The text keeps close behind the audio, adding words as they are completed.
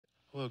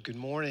Well, good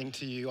morning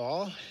to you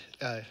all.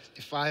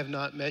 If I have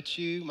not met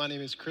you, my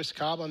name is Chris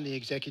Cobb. I'm the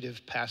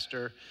executive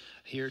pastor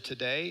here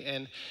today.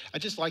 And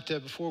I'd just like to,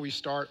 before we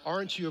start,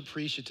 aren't you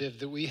appreciative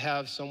that we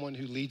have someone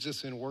who leads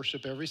us in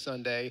worship every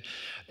Sunday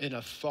in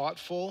a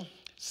thoughtful,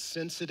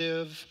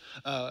 sensitive,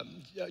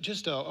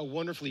 just a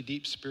wonderfully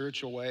deep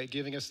spiritual way,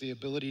 giving us the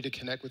ability to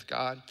connect with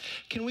God?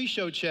 Can we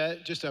show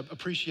Chet just an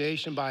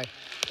appreciation by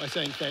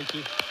saying thank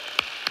you?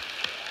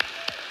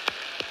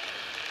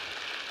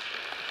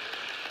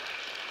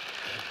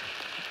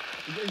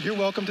 You're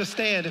welcome to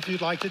stand if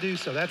you'd like to do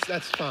so.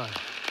 That's fine.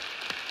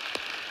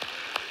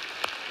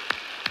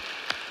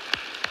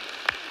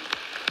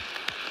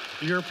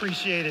 You're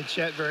appreciated,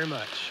 Chet, very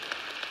much.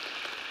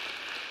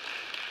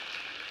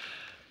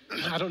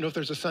 I don't know if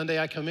there's a Sunday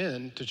I come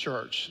in to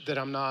church that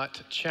I'm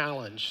not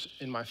challenged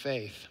in my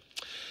faith.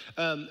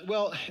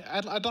 Well,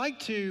 I'd like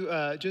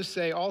to just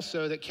say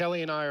also that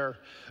Kelly and I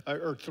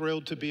are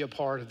thrilled to be a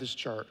part of this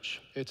church.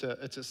 It's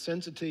a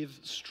sensitive,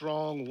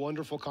 strong,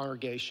 wonderful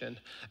congregation.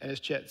 And as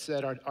Chet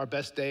said, our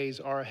best days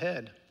are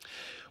ahead.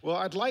 Well,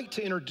 I'd like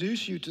to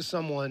introduce you to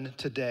someone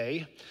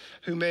today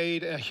who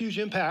made a huge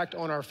impact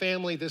on our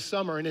family this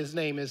summer, and his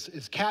name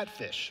is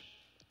Catfish.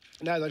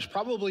 Now, there's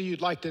probably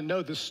you'd like to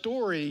know the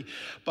story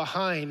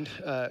behind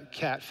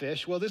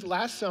Catfish. Well, this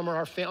last summer,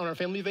 on our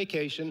family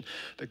vacation,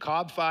 the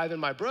Cobb Five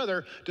and my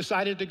brother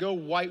decided to go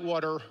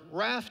whitewater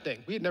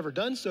rafting. We had never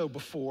done so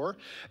before,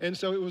 and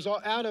so it was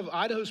all out of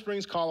Idaho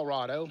Springs,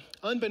 Colorado.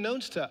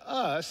 Unbeknownst to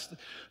us,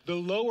 the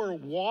lower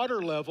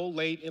water level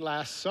late in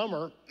last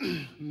summer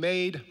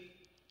made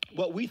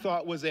what we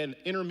thought was an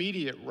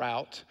intermediate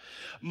route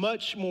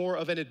much more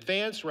of an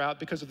advanced route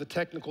because of the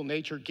technical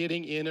nature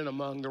getting in and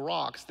among the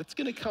rocks. That's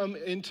going to come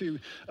into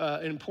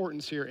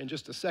importance here in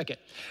just a second.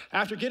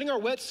 After getting our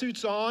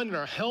wetsuits on and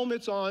our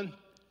helmets on,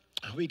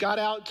 we got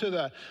out to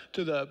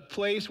the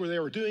place where they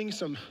were doing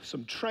some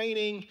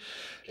training.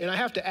 And I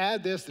have to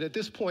add this, that at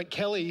this point,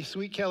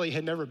 sweet Kelly,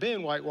 had never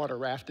been whitewater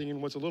rafting and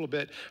was a little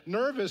bit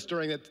nervous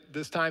during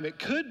this time. It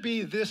could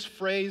be this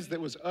phrase that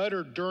was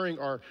uttered during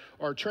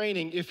our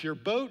training: if your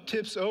boat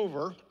tips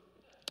over,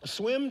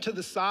 swim to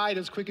the side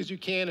as quick as you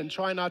can and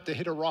try not to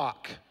hit a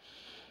rock.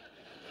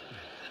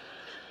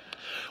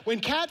 When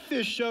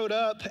Catfish showed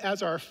up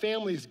as our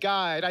family's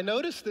guide, I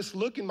noticed this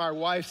look in my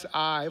wife's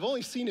eye. I've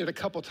only seen it a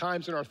couple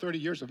times in our 30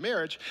 years of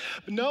marriage,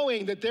 but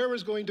knowing that there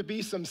was going to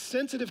be some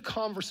sensitive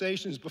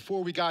conversations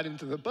before we got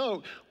into the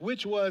boat,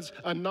 which was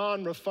a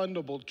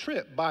non-refundable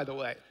trip, by the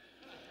way.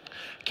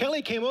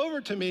 Kelly came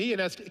over to me,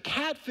 and as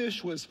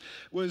Catfish was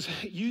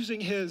using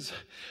his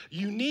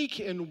unique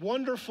and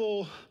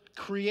wonderful,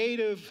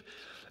 creative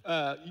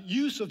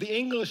use of the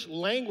English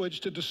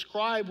language to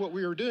describe what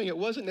we were doing, it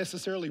wasn't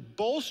necessarily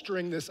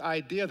bolstering this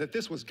idea that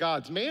this was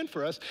God's man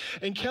for us.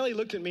 And Kelly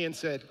looked at me and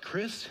said,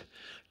 "Chris,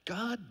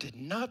 God did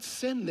not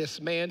send this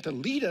man to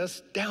lead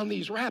us down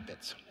these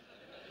rapids."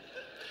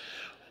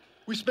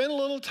 We spent a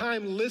little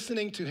time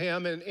listening to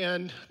him,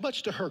 and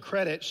much to her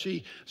credit,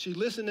 she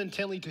listened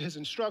intently to his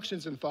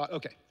instructions and thought,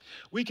 okay,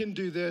 we can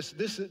do this.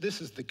 This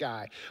is the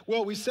guy.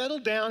 Well, we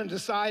settled down and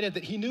decided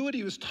that he knew what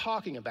he was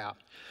talking about.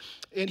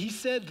 And he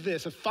said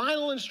this: the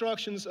final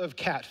instructions of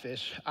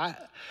Catfish, I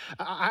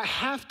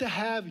have to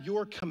have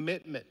your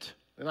commitment,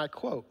 and I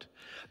quote,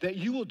 that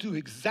you will do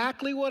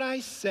exactly what I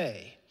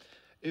say.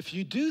 If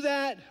you do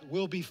that,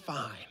 we'll be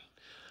fine.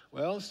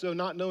 Well, so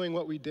not knowing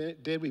what we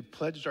did, we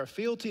pledged our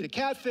fealty to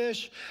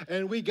Catfish,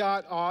 and we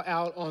got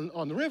out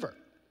on the river.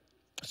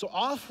 So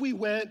off we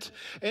went,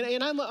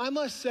 and I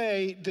must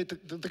say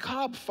that the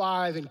Cobb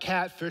Five and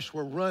Catfish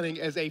were running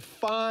as a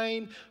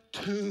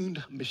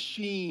fine-tuned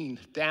machine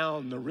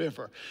down the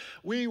river.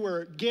 We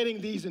were getting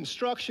these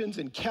instructions,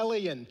 and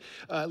Kelly and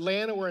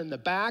Lana were in the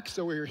back,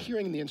 so we were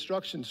hearing the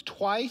instructions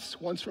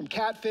twice, once from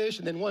Catfish,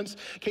 and then once,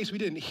 in case we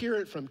didn't hear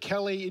it, from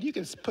Kelly. And you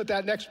can put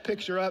that next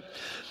picture up.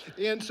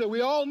 And so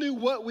we all knew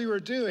what we were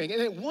doing.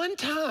 And at one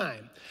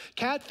time,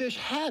 Catfish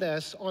had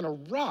us on a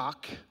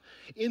rock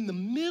in the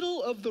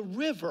middle of the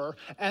river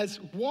as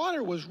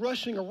water was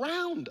rushing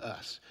around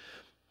us.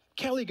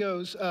 Kelly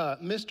goes,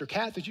 Mr.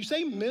 Catfish. You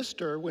say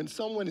Mr. when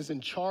someone is in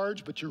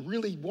charge, but you're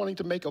really wanting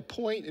to make a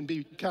point and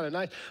be kind of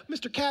nice.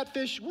 Mr.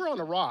 Catfish, we're on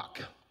a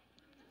rock.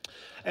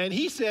 And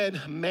he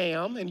said,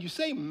 ma'am, and you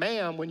say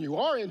ma'am when you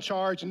are in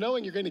charge,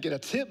 knowing you're going to get a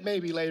tip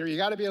maybe later. You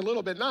got to be a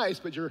little bit nice,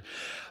 but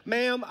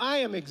ma'am, I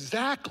am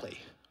exactly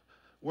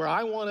where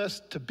I want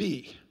us to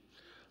be.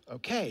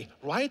 Okay,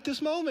 right at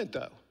this moment,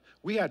 though,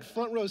 we had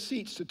front row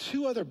seats to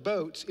two other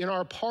boats in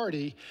our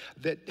party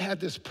that had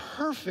this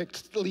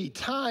perfectly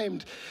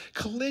timed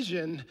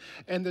collision,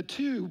 and the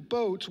two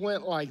boats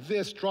went like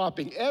this,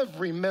 dropping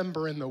every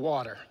member in the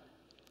water.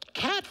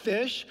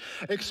 Catfish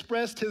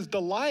expressed his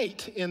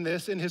delight in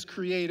this in his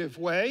creative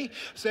way,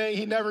 saying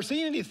he'd never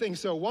seen anything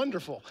so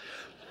wonderful.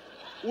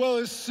 Well,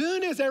 as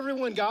soon as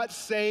everyone got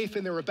safe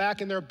and they were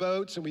back in their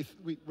boats and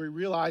we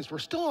realized we're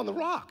still on the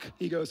rock,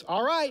 he goes,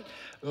 all right,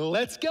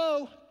 let's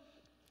go.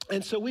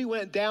 And so we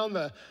went down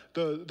the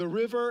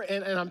river,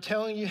 and I'm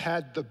telling you,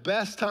 had the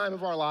best time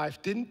of our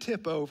life, didn't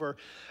tip over,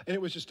 and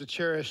it was just a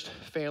cherished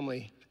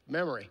family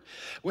memory.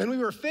 When we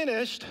were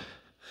finished,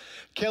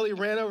 Kelly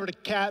ran over to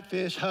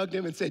Catfish, hugged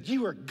him, and said,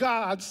 "You are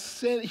God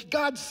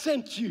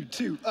sent you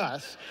to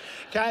us."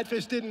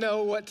 Catfish didn't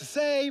know what to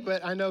say,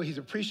 but I know he's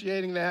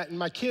appreciating that. And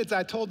my kids,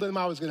 I told them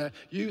I was going to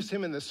use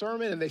him in the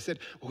sermon, and they said,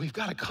 "Well, we've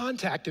got to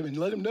contact him and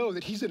let him know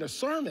that he's in a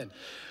sermon."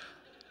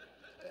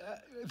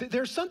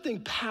 There's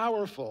something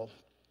powerful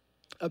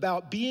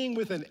about being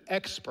with an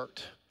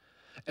expert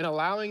and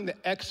allowing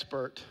the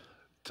expert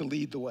to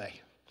lead the way.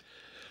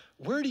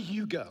 Where do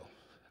you go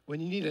when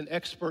you need an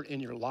expert in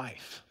your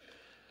life?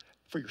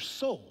 For your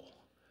soul,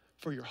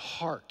 for your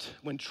heart.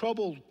 When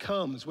trouble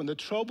comes, when the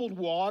troubled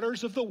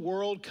waters of the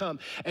world come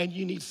and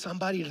you need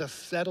somebody to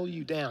settle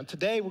you down.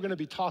 Today we're going to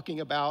be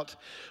talking about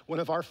one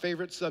of our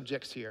favorite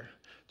subjects here,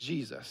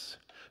 Jesus,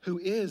 who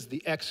is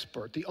the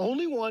expert, the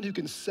only one who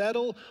can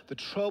settle the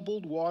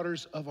troubled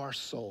waters of our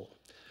soul.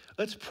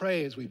 Let's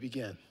pray as we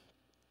begin.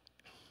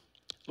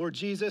 Lord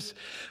Jesus,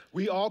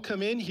 we all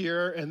come in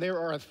here and there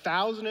are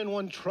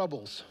 1,001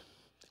 troubles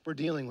we're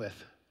dealing with.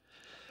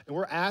 And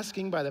we're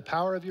asking by the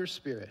power of your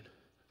Spirit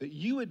that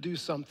you would do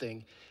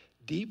something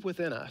deep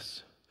within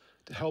us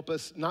to help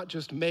us not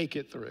just make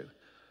it through,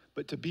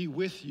 but to be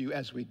with you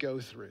as we go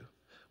through.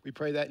 We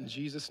pray that in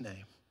Jesus'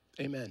 name.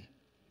 Amen.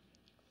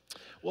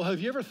 Well, have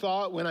you ever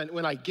thought when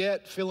I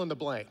get fill in the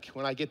blank,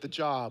 when I get the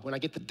job, when I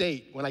get the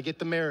date, when I get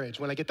the marriage,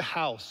 when I get the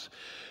house,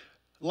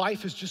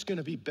 life is just going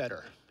to be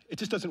better? It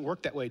just doesn't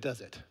work that way, does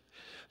it?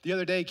 The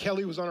other day,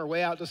 Kelly was on her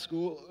way out to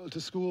school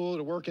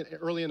to work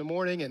early in the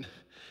morning, and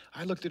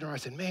I looked at her and I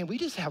said, "Man, we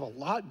just have a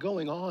lot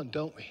going on,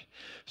 don't we?"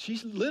 She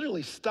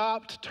literally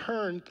stopped,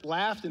 turned,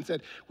 laughed, and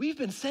said, "We've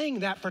been saying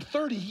that for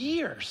 30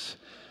 years.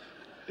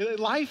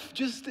 Life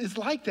just is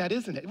like that,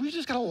 isn't it? We've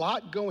just got a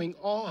lot going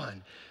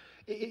on.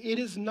 It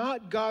is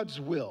not God's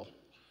will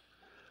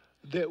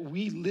that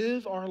we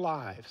live our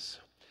lives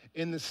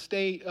in the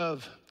state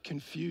of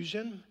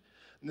confusion,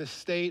 in the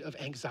state of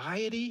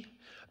anxiety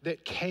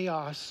that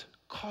chaos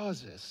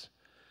causes.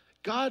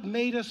 God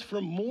made us for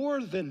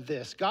more than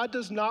this. God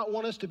does not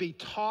want us to be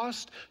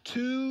tossed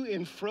to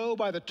and fro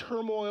by the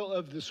turmoil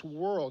of this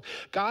world.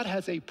 God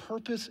has a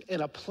purpose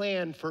and a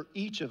plan for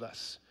each of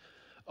us,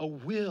 a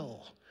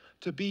will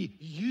to be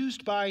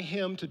used by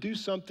him to do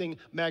something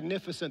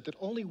magnificent that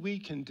only we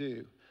can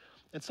do.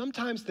 And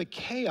sometimes the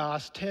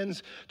chaos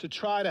tends to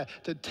try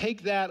to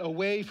take that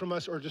away from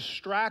us or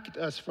distract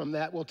us from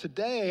that. Well,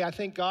 today, I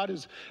think God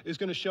is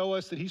going to show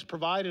us that he's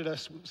provided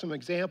us some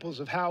examples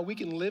of how we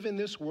can live in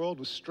this world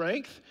with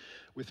strength,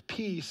 with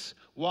peace,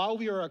 while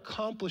we are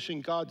accomplishing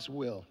God's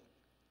will.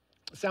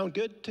 Sound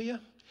good to you?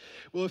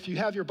 Well, if you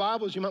have your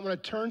Bibles, you might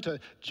want to turn to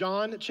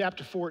John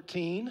chapter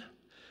 14.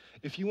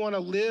 If you want to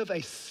live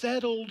a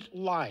settled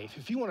life,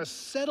 if you want to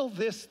settle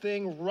this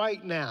thing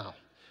right now,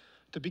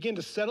 to begin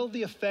to settle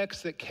the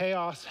effects that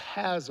chaos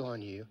has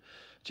on you,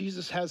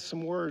 Jesus has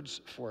some words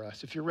for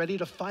us. If you're ready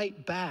to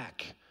fight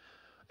back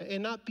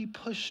and not be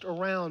pushed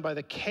around by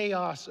the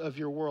chaos of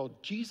your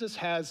world, Jesus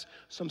has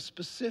some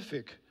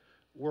specific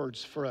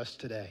words for us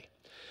today.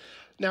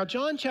 Now,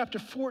 John chapter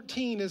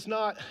 14 is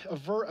not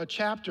a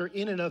chapter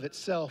in and of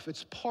itself.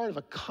 It's part of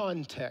a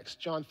context,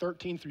 John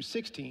 13 through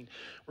 16,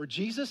 where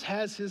Jesus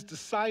has his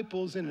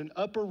disciples in an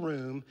upper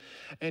room,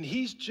 and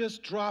he's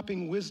just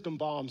dropping wisdom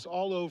bombs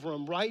all over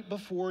them right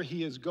before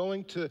he is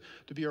going to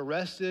be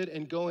arrested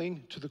and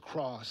going to the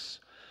cross.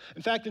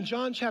 In fact, in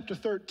John chapter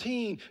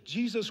 13,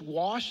 Jesus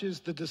washes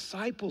the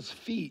disciples'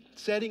 feet,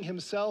 setting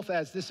himself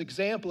as this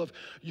example of,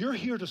 you're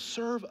here to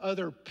serve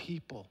other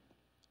people.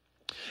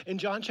 In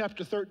John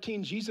chapter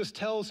 13, Jesus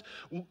tells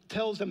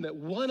them that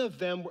one of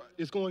them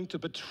is going to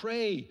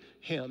betray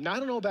him. Now, I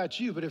don't know about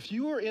you, but if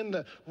you were in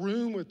the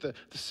room with the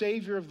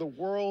Savior of the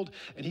world,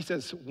 and he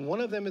says, one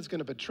of them is going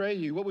to betray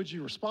you, what would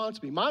your response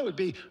be? Mine would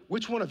be,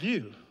 which one of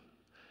you?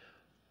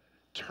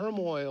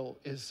 Turmoil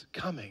is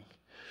coming.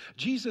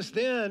 Jesus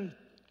then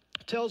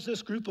tells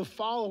this group of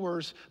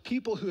followers,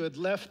 people who had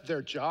left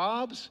their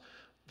jobs,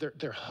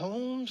 their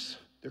homes,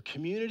 their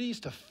communities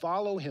to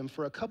follow him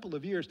for a couple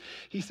of years.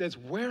 He says,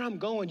 where I'm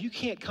going, you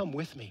can't come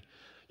with me.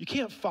 You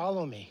can't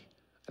follow me.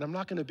 And I'm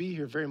not going to be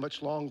here very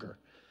much longer.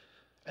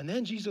 And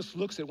then Jesus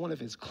looks at one of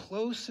his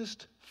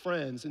closest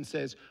friends and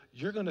says,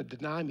 you're going to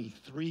deny me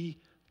 3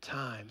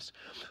 times.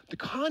 The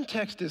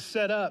context is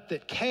set up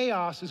that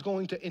chaos is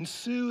going to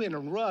ensue and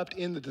erupt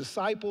in the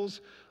disciples'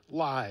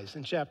 lives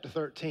in chapter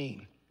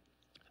 13.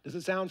 Does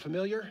it sound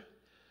familiar?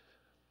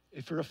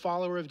 If you're a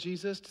follower of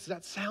Jesus, does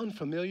that sound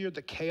familiar,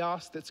 the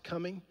chaos that's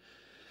coming?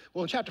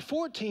 Well, in chapter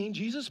 14,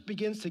 Jesus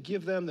begins to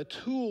give them the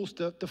tools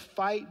to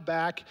fight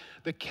back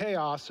the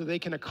chaos so they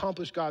can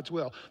accomplish God's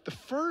will. The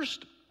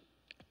first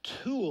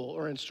tool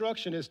or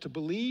instruction is to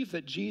believe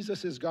that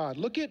Jesus is God.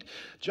 Look at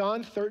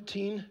John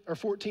 14,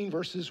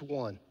 verses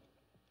 1.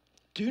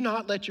 Do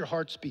not let your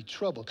hearts be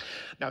troubled.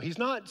 Now, he's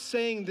not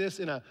saying this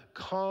in a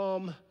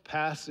calm,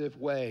 passive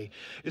way.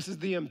 This is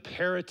the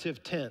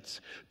imperative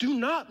tense. Do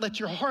not let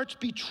your hearts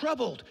be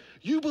troubled.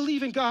 You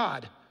believe in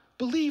God.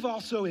 Believe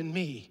also in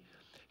me.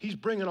 He's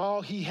bringing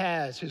all he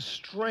has, his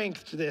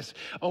strength to this,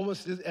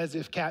 almost as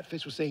if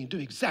Catfish was saying, do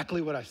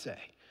exactly what I say.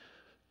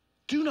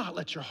 Do not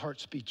let your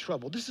hearts be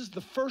troubled. This is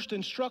the first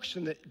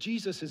instruction that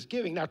Jesus is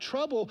giving. Now,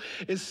 trouble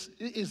is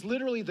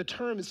literally the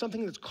term. It's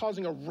something that's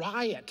causing a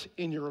riot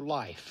in your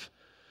life,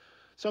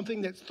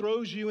 something that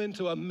throws you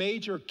into a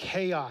major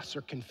chaos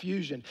or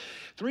confusion.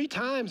 3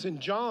 times in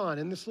John,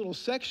 in this little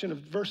section of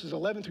verses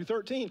 11 through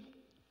 13,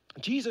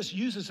 Jesus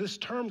uses this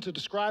term to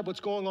describe what's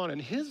going on in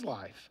his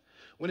life.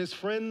 When his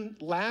friend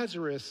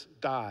Lazarus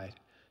died,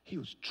 he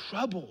was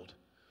troubled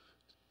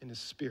in his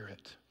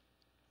spirit.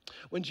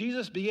 When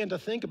Jesus began to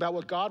think about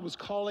what God was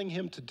calling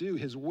him to do,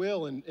 his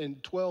will in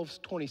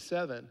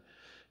 12:27,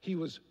 he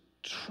was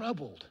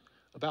troubled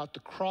about the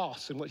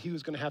cross and what he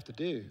was going to have to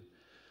do.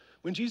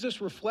 When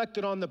Jesus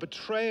reflected on the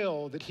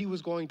betrayal that he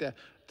was going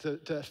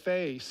to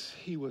face,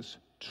 he was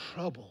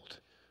troubled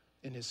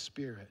in his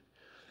spirit.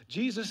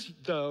 Jesus,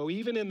 though,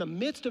 even in the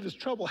midst of his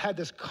trouble, had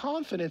this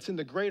confidence in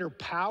the greater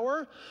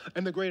power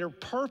and the greater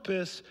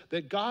purpose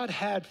that God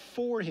had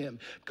for him.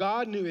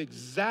 God knew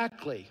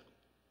exactly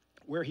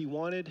where he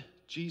wanted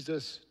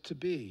Jesus to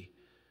be,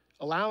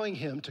 allowing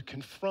him to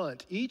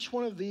confront each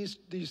one of these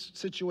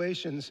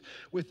situations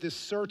with this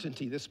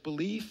certainty, this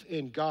belief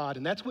in God.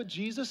 And that's what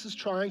Jesus is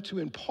trying to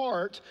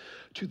impart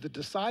to the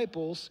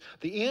disciples.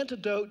 The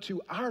antidote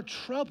to our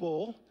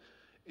trouble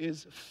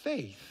is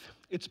faith.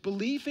 It's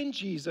belief in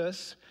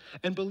Jesus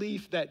and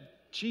belief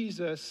that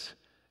Jesus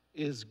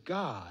is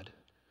God.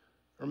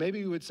 Or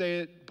maybe we would say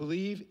it,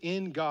 believe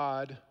in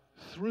God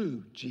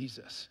through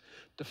Jesus.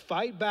 To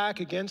fight back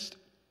against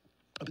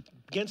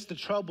the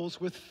troubles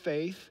with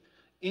faith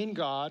in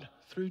God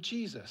through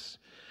Jesus.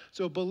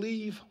 So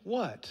believe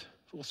what?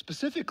 Well,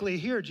 specifically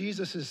here,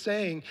 Jesus is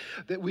saying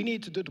that we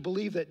need to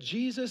believe that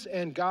Jesus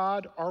and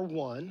God are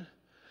one,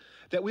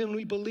 that when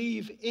we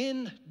believe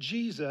in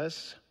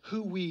Jesus,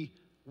 who we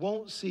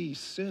won't see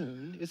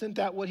soon, isn't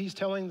that what he's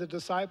telling the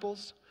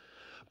disciples?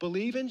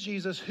 Believe in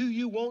Jesus, who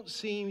you won't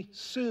see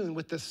soon,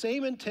 with the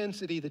same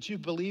intensity that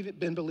you've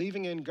been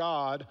believing in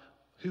God,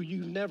 who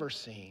you've never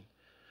seen.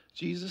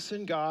 Jesus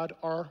and God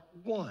are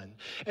one.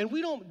 And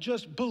we don't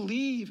just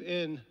believe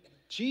in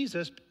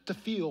Jesus to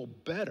feel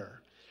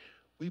better.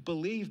 We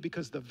believe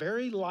because the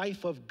very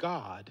life of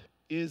God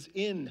is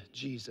in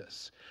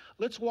Jesus.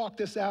 Let's walk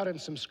this out in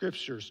some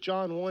scriptures.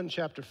 John 1,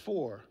 chapter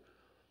 4.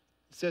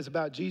 It says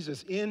about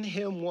Jesus, in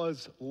him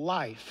was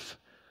life,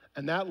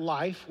 and that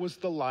life was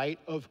the light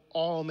of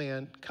all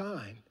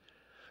mankind.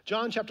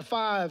 John chapter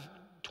 5,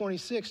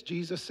 26,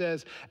 Jesus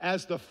says,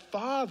 as the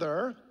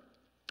Father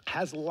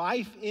has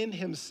life in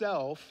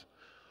himself,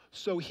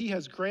 so he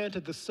has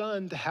granted the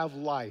Son to have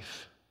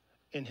life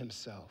in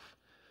himself.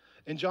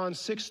 In John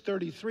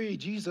 6:33,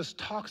 Jesus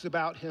talks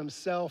about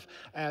himself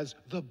as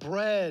the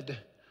bread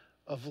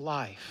of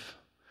life.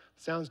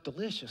 Sounds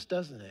delicious,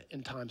 doesn't it,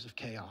 in times of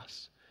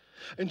chaos?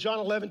 In John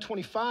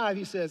 11:25,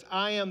 he says,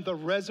 I am the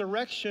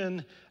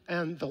resurrection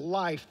and the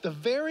life. The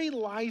very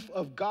life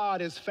of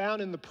God is found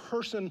in the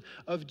person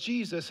of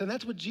Jesus, and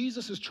that's what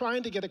Jesus is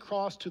trying to get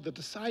across to the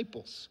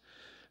disciples.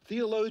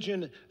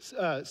 Theologian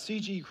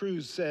C.G.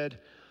 Cruz said,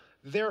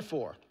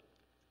 therefore,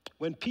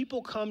 when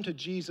people come to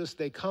Jesus,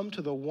 they come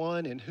to the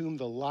one in whom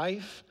the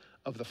life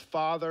of the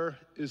Father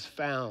is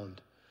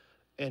found.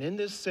 And in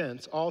this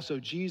sense, also,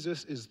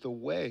 Jesus is the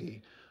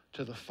way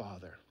to the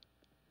Father.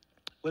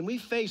 When we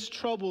face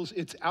troubles,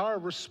 it's our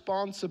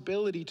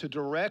responsibility to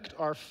direct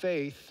our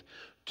faith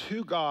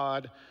to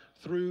God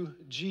through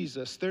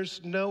Jesus. There's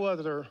no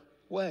other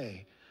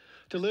way.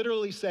 To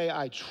literally say,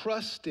 I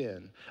trust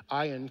in,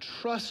 I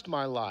entrust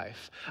my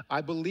life.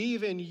 I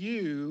believe in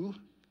you,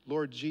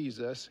 Lord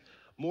Jesus,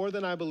 more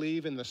than I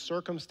believe in the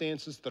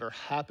circumstances that are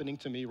happening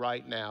to me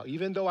right now.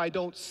 Even though I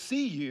don't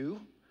see you,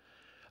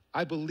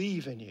 I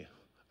believe in you.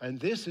 And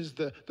this is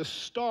the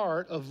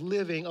start of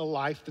living a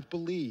life that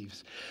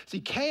believes. See,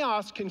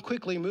 chaos can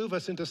quickly move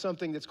us into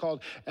something that's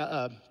called,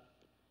 I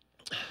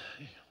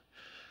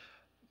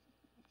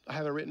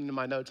have it written in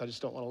my notes, I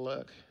just don't want to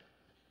look.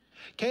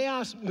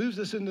 Chaos moves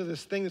us into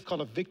this thing that's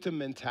called a victim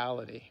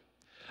mentality,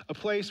 a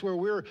place where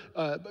we're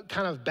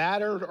kind of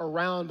battered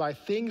around by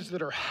things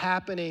that are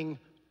happening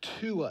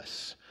to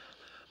us.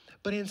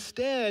 But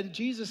instead,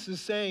 Jesus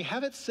is saying,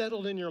 have it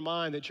settled in your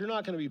mind that you're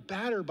not going to be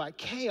battered by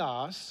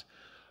chaos.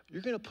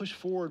 You're going to push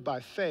forward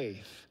by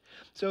faith.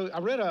 So I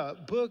read a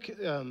book,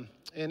 and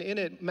in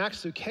it,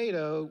 Max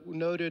Lucado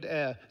noted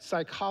a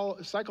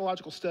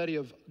psychological study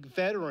of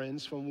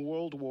veterans from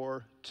World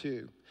War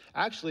II,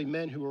 actually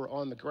men who were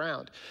on the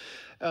ground.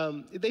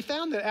 They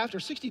found that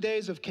after 60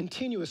 days of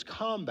continuous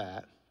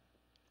combat,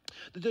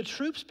 the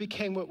troops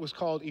became what was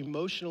called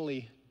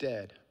emotionally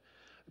dead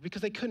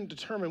because they couldn't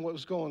determine what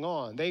was going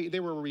on. They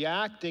were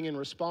reacting and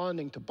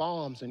responding to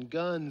bombs and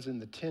guns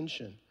and the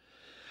tension.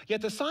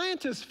 Yet the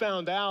scientists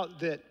found out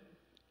that,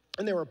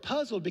 and they were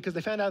puzzled because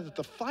they found out that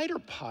the fighter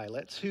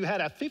pilots who had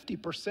a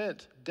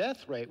 50%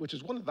 death rate, which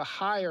is one of the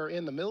higher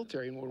in the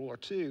military in World War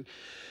II,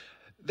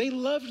 they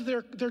loved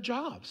their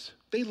jobs.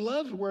 They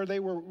loved where they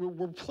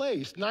were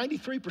placed.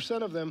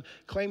 93% of them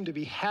claimed to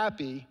be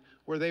happy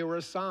where they were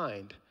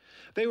assigned.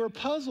 They were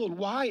puzzled,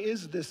 why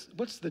is this?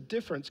 What's the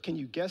difference? Can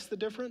you guess the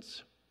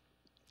difference?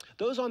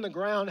 Those on the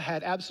ground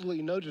had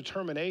absolutely no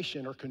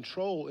determination or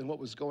control in what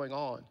was going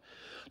on.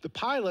 The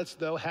pilots,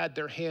 though, had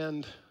their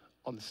hand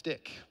on the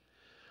stick.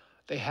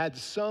 They had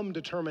some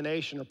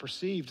determination or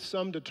perceived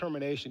some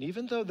determination.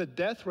 Even though the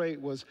death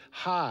rate was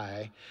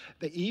high,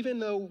 that even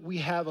though we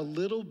have a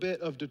little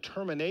bit of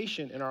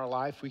determination in our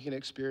life, we can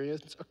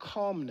experience a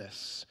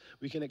calmness.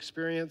 We can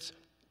experience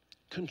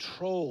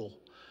control.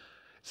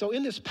 So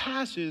in this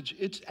passage,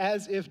 it's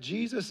as if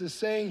Jesus is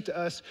saying to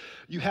us,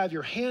 you have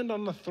your hand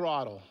on the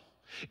throttle.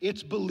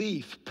 It's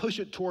belief. Push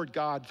it toward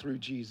God through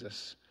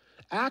Jesus.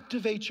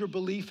 Activate your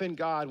belief in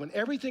God. When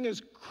everything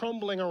is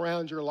crumbling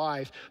around your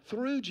life,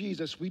 through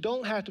Jesus, we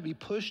don't have to be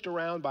pushed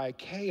around by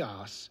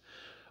chaos.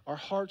 Our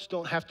hearts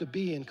don't have to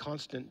be in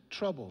constant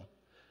trouble.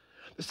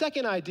 The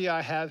second idea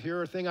I have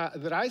here, or thing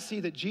that I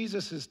see that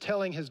Jesus is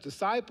telling his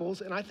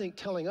disciples, and I think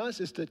telling us,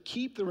 is to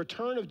keep the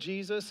return of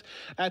Jesus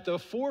at the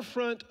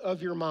forefront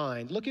of your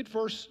mind. Look at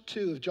verse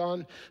 2 of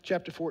John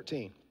chapter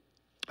 14.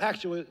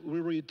 Actually,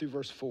 we'll read through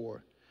verse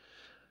 4.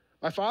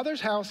 My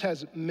Father's house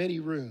has many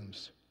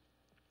rooms.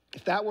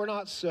 If that were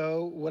not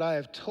so, would I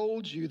have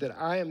told you that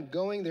I am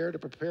going there to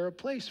prepare a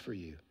place for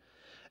you?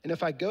 And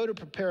if I go to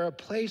prepare a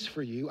place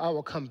for you, I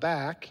will come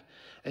back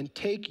and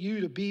take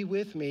you to be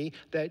with me,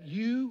 that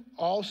you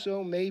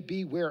also may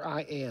be where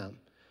I am.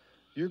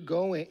 You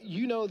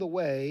know the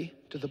way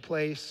to the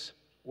place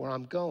where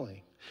I'm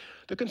going.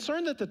 The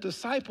concern that the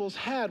disciples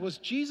had was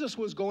Jesus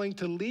was going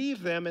to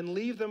leave them and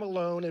leave them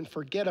alone and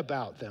forget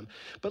about them.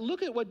 But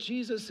look at what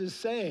Jesus is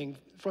saying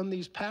from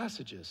these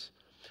passages.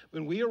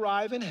 When we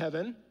arrive in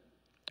heaven,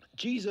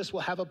 Jesus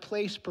will have a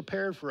place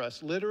prepared for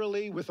us,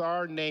 literally with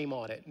our name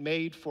on it,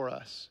 made for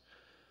us.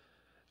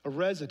 A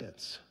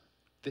residence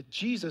that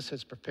Jesus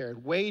has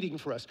prepared, waiting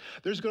for us.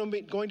 There's going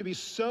to be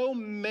so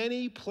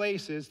many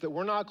places that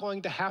we're not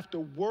going to have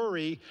to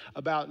worry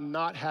about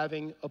not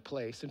having a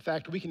place. In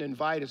fact, we can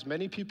invite as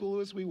many people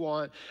as we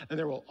want, and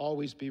there will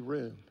always be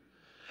room.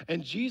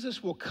 And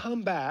Jesus will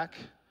come back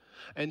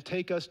and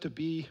take us to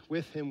be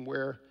with him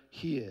where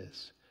he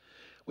is.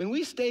 When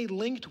we stay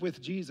linked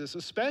with Jesus,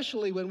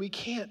 especially when we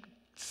can't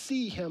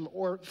see him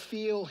or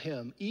feel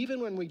him, even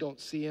when we don't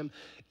see him,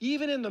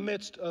 even in the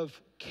midst of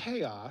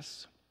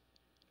chaos,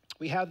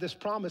 we have this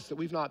promise that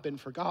we've not been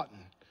forgotten,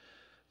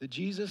 that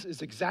Jesus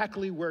is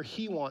exactly where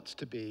he wants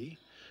to be,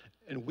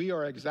 and we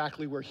are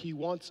exactly where he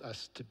wants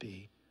us to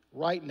be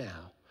right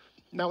now.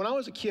 Now, when I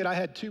was a kid, I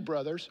had two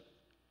brothers,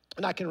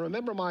 and I can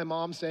remember my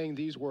mom saying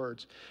these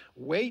words,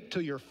 wait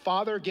till your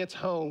father gets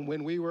home,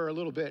 when we were a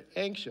little bit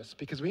anxious,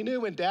 because we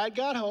knew when Dad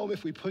got home,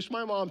 if we pushed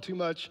my mom too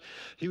much,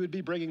 he would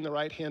be bringing the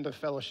right hand of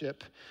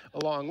fellowship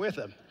along with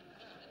him.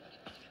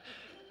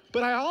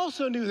 But I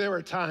also knew there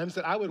were times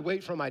that I would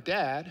wait for my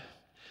dad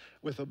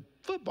with a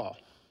football,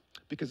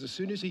 because as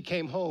soon as he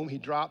came home, he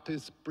dropped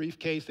his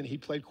briefcase and he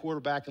played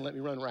quarterback and let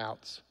me run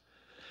routes.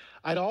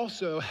 I'd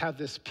also have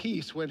this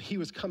peace when he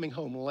was coming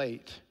home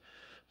late,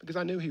 because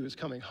I knew he was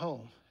coming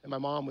home. And my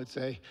mom would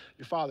say,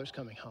 your father's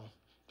coming home.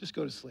 Just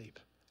go to sleep.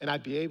 And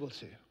I'd be able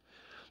to.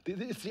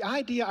 It's the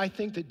idea, I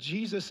think, that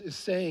Jesus is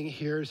saying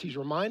here is he's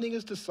reminding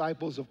his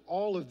disciples of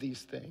all of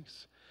these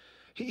things.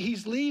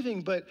 He's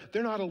leaving, but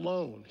they're not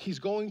alone. He's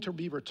going to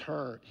be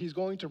returned. He's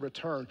going to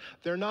return.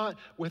 They're not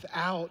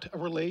without a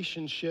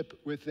relationship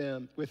with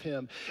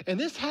him. And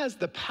this has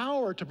the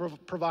power to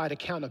provide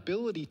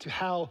accountability to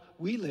how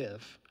we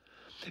live.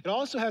 It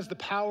also has the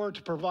power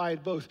to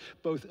provide both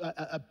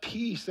a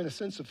peace and a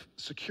sense of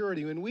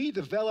security. When we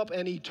develop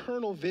an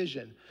eternal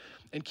vision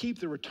and keep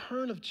the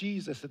return of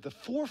Jesus at the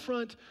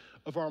forefront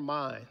of our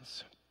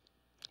minds,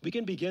 we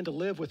can begin to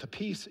live with a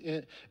peace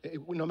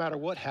no matter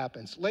what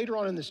happens. Later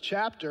on in this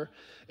chapter,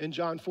 in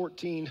John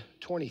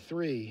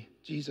 14:23,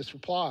 Jesus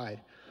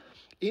replied,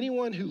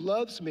 anyone who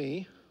loves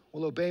me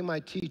will obey my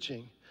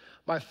teaching.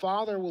 My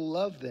Father will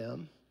love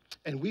them,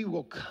 and we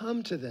will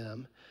come to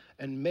them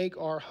and make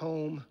our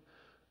home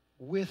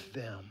with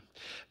them.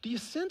 Do you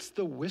sense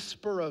the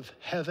whisper of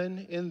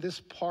heaven in this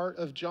part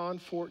of John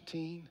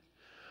 14?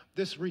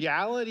 This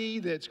reality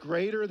that's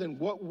greater than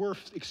what we're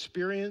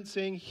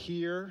experiencing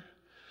here?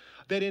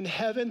 That in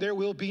heaven there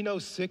will be no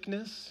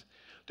sickness,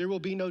 there will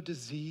be no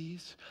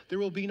disease, there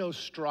will be no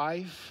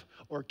strife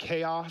or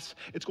chaos.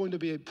 It's going to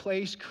be a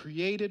place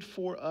created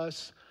for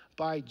us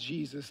by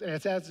Jesus. And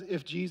it's as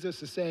if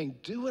Jesus is saying,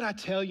 do what I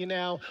tell you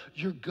now,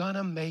 you're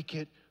gonna make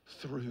it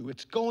through.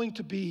 It's going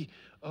to be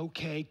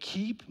okay.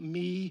 Keep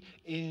me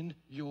in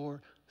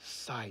your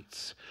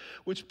sights.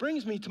 Which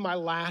brings me to my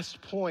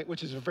last point,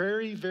 which is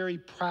very, very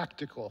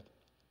practical.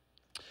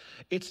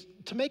 It's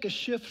to make a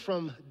shift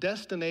from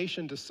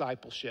destination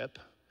discipleship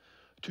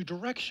to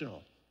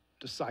directional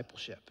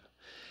discipleship.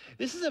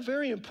 This is a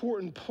very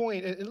important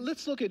point. And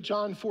let's look at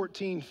John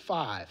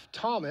 14:5.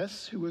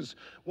 Thomas, who was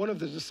one of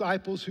the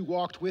disciples who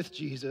walked with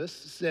Jesus,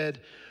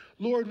 said,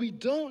 Lord, we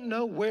don't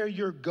know where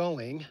you're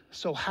going,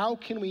 so how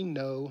can we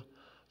know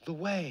the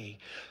way?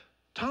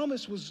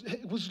 Thomas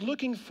was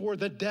looking for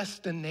the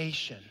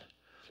destination.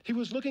 He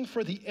was looking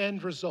for the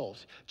end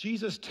result.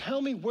 Jesus,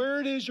 tell me where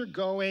it is you're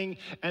going,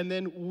 and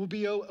then we'll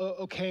be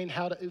okay and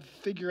how to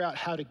figure out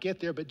how to get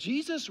there. But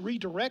Jesus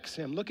redirects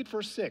him. Look at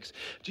verse 6.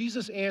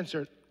 Jesus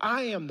answered,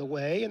 I am the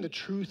way and the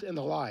truth and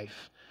the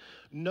life.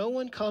 No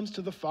one comes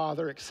to the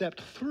Father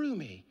except through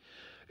me.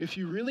 If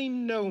you really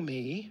know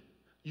me,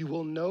 you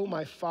will know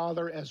my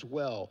Father as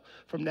well.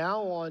 From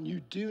now on, you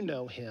do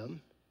know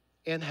him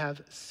and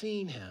have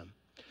seen him.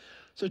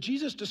 So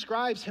Jesus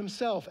describes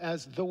himself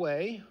as the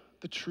way,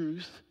 the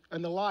truth,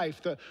 and the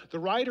life. The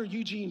writer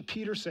Eugene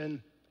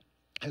Peterson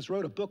has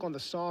wrote a book on the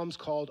Psalms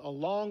called A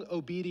Long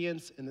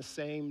Obedience in the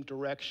Same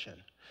Direction.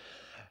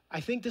 I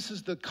think this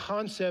is the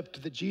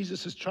concept that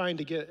Jesus is trying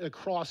to get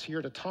across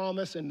here to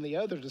Thomas and the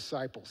other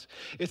disciples.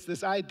 It's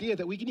this idea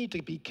that we need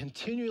to be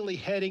continually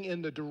heading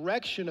in the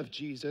direction of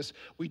Jesus.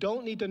 We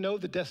don't need to know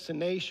the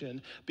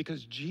destination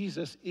because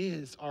Jesus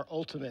is our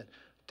ultimate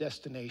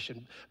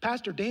destination.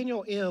 Pastor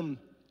Daniel M.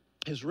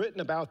 has written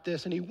about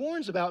this, and he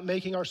warns about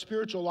making our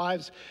spiritual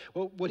lives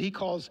what he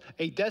calls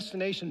a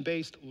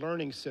destination-based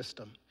learning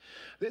system.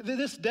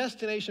 This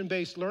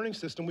destination-based learning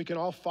system we can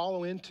all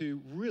follow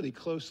into really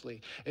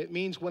closely. It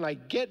means when I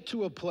get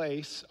to a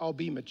place, I'll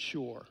be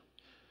mature.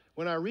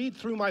 When I read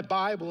through my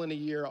Bible in a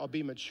year, I'll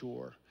be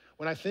mature.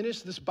 When I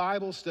finish this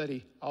Bible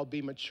study, I'll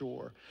be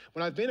mature.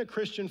 When I've been a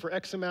Christian for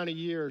X amount of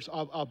years,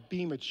 I'll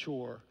be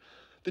mature.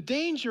 The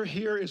danger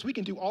here is we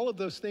can do all of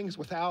those things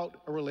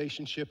without a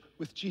relationship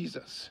with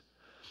Jesus.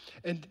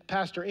 And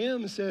Pastor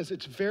M says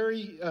it's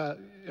very,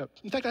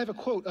 in fact, I have a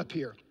quote up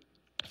here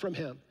from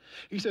him.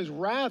 He says,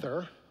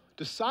 rather,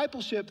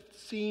 discipleship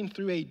seen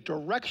through a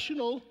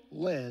directional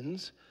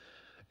lens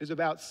is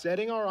about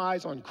setting our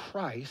eyes on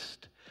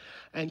Christ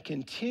and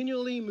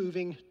continually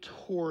moving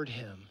toward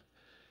him.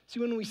 See,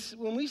 when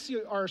we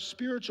see our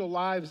spiritual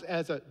lives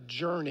as a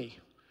journey,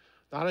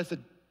 not as a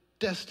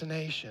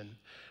destination,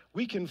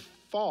 we can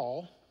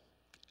fall,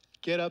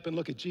 get up and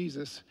look at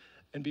Jesus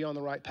and be on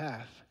the right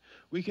path.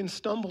 We can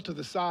stumble to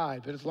the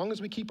side, but as long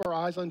as we keep our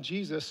eyes on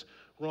Jesus,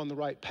 we're on the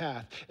right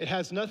path. It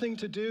has nothing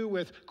to do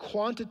with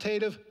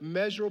quantitative,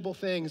 measurable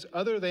things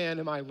other than,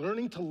 am I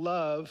learning to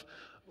love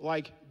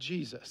like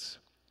Jesus?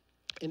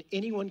 And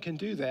anyone can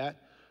do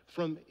that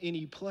from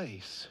any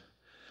place.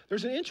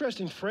 There's an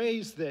interesting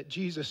phrase that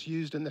Jesus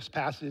used in this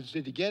passage.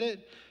 Did you get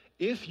it?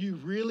 If you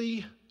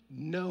really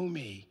know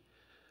me.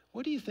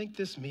 What do you think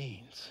this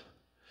means?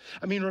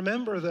 I mean,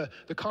 remember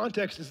the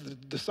context is the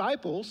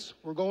disciples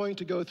were going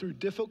to go through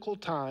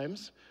difficult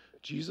times.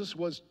 Jesus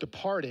was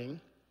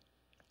departing.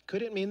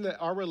 Could it mean that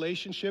our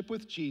relationship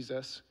with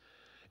Jesus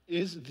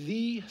is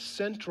the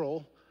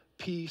central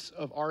piece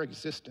of our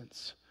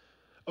existence,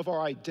 of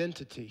our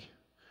identity?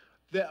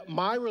 That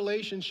my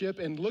relationship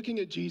and looking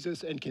at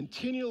Jesus and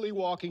continually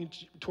walking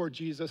toward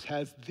Jesus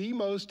has the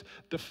most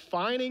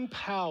defining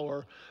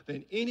power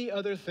than any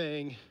other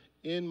thing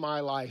in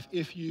my life.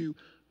 If you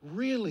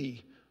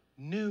really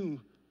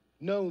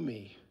know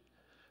me.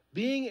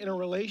 Being in a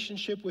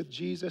relationship with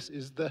Jesus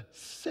is the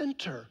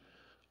center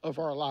of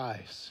our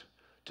lives.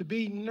 To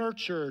be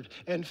nurtured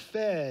and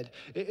fed.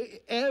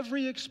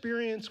 Every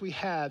experience we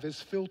have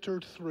is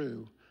filtered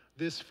through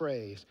this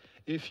phrase,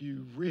 if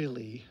you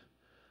really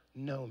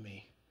know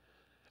me.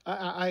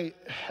 I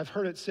have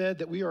heard it said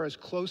that we are as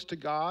close to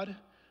God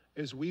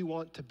as we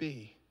want to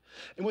be.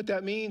 And what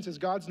that means is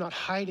God's not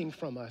hiding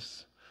from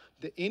us.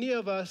 That any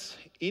of us,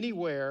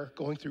 anywhere,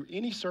 going through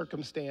any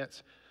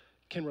circumstance,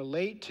 can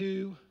relate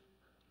to,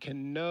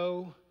 can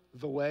know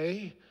the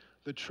way,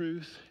 the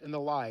truth, and the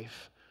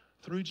life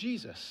through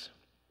Jesus.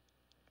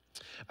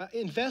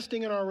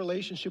 Investing in our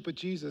relationship with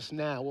Jesus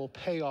now will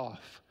pay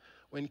off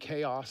when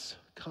chaos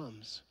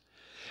comes.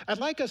 I'm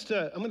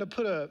going to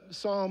put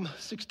Psalm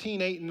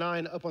 16, 8, and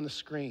 9 up on the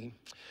screen.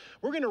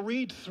 We're going to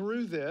read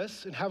through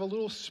this and have a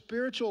little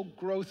spiritual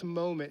growth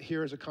moment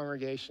here as a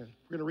congregation.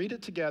 We're going to read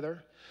it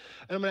together.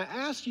 And I'm going to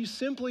ask you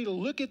simply to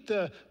look at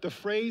the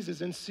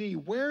phrases and see,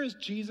 where is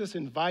Jesus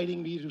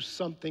inviting me to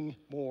something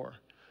more,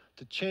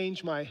 to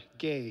change my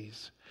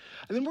gaze?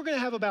 And then we're going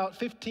to have about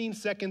 15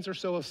 seconds or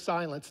so of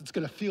silence. It's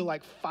going to feel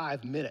like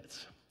 5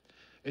 minutes.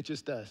 It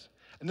just does.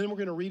 And then we're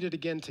going to read it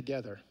again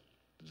together.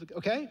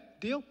 Okay?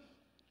 Deal?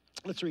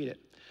 Let's read it.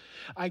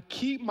 I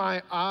keep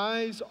my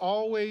eyes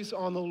always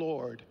on the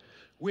Lord.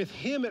 With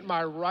him at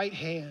my right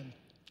hand,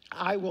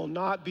 I will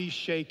not be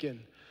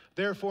shaken.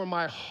 Therefore,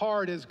 my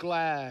heart is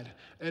glad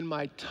and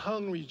my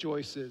tongue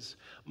rejoices.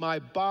 My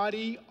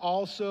body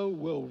also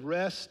will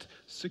rest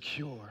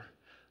secure.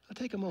 I'll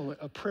take a moment,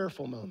 a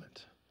prayerful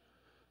moment.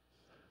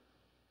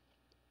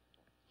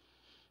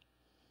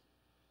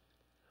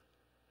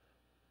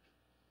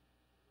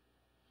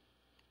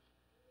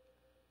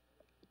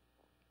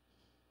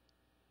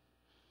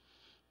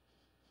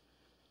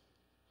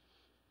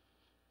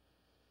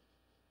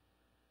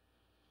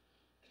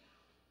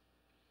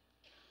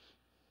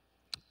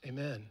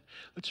 Amen.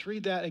 Let's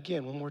read that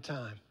again one more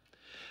time.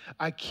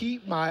 I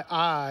keep my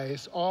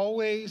eyes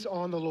always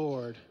on the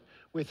Lord.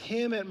 With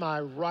him at my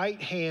right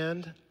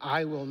hand,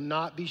 I will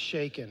not be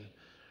shaken.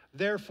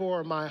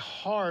 Therefore, my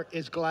heart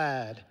is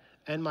glad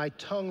and my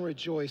tongue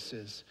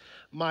rejoices.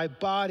 My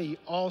body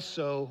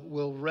also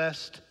will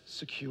rest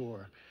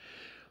secure.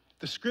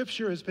 The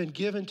scripture has been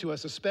given to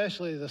us,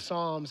 especially the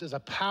Psalms, as a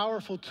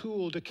powerful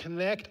tool to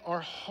connect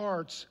our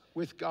hearts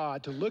with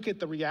God, to look at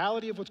the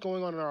reality of what's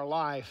going on in our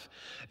life,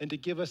 and to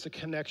give us a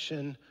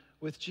connection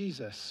with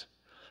Jesus.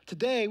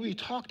 Today, we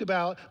talked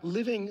about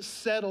living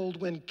settled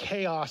when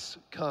chaos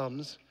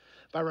comes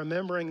by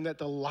remembering that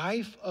the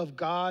life of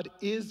God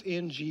is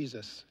in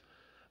Jesus,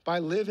 by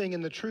living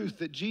in the truth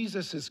that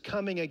Jesus is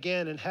coming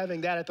again and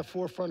having that at the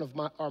forefront of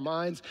our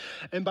minds,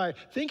 and by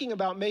thinking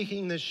about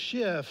making this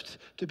shift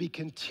to be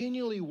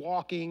continually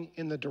walking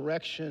in the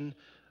direction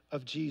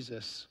of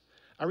Jesus.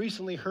 I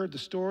recently heard the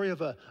story of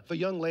a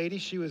young lady.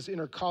 She was in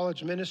her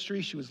college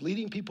ministry. She was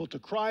leading people to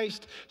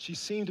Christ. She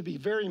seemed to be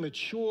very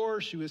mature.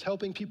 She was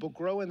helping people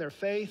grow in their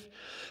faith.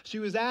 She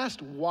was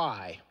asked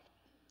why,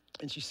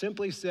 and she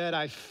simply said,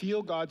 I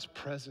feel God's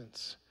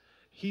presence.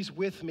 He's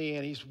with me,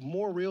 and he's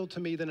more real to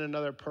me than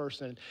another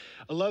person.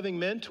 A loving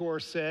mentor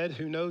said,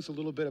 who knows a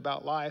little bit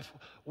about life,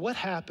 what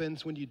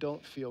happens when you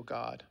don't feel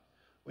God,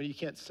 when you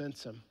can't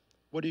sense him?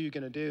 What are you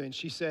going to do? And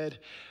she said,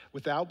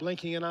 without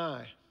blinking an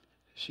eye,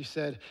 she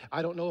said,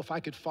 I don't know if I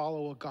could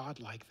follow a God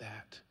like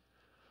that.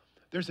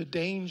 There's a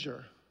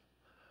danger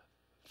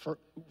for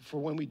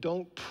when we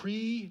don't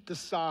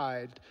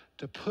pre-decide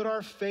to put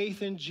our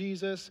faith in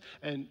Jesus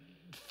and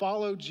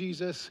follow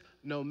Jesus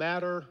no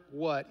matter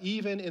what,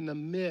 even in the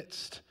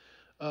midst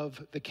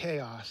of the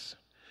chaos.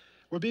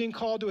 We're being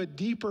called to a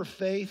deeper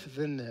faith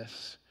than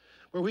this,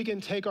 where we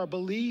can take our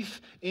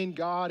belief in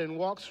God and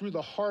walk through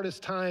the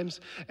hardest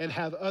times and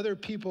have other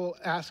people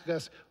ask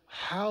us,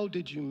 how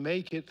did you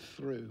make it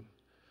through?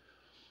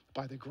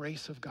 By the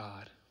grace of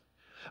God.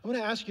 I'm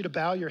going to ask you to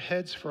bow your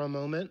heads for a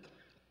moment.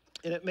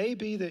 And it may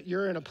be that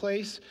you're in a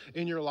place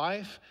in your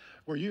life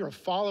where you're a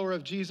follower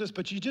of Jesus,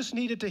 but you just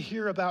needed to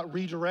hear about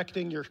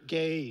redirecting your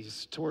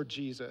gaze toward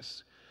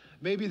Jesus.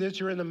 Maybe that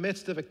you're in the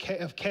midst of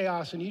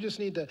chaos and you just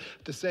need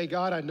to say,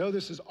 God, I know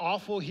this is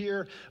awful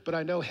here, but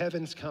I know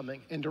heaven's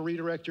coming, and to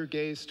redirect your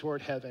gaze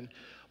toward heaven.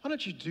 Why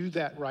don't you do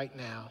that right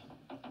now?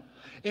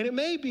 And it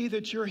may be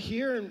that you're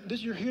hearing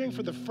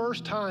for the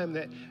first time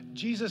that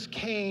Jesus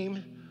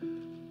came,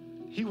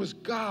 he was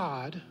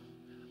God,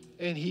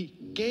 and he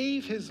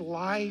gave his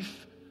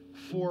life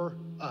for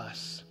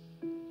us,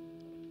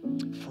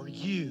 for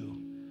you.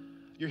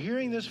 You're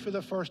hearing this for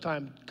the first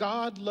time.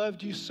 God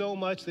loved you so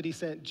much that he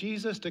sent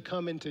Jesus to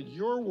come into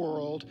your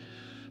world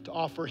to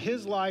offer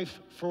his life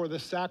for the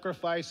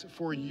sacrifice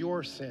for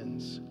your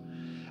sins.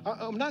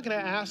 I'm not going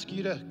to ask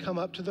you to come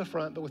up to the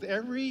front, but with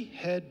every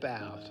head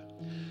bowed,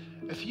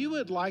 if you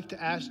would like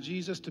to ask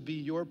Jesus to be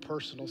your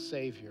personal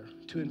Savior,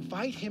 to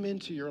invite him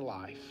into your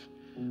life,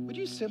 would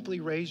you simply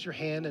raise your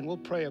hand and we'll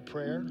pray a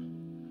prayer?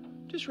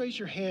 Just raise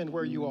your hand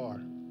where you are.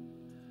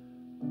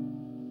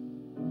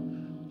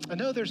 I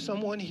know there's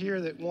someone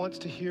here that wants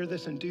to hear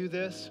this and do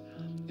this.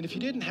 And if you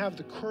didn't have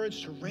the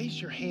courage to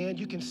raise your hand,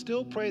 you can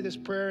still pray this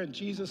prayer, and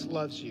Jesus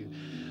loves you.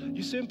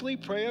 You simply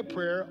pray a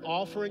prayer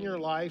offering your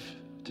life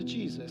to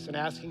Jesus and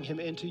asking him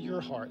into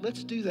your heart.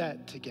 Let's do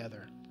that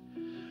together.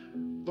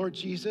 Lord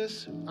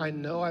Jesus, I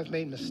know I've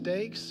made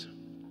mistakes.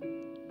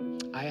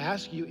 I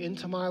ask you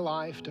into my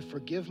life to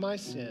forgive my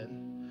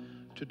sin,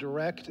 to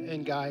direct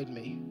and guide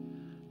me,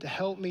 to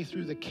help me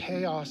through the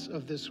chaos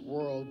of this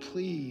world.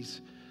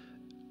 Please,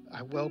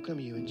 I welcome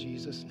you in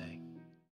Jesus' name.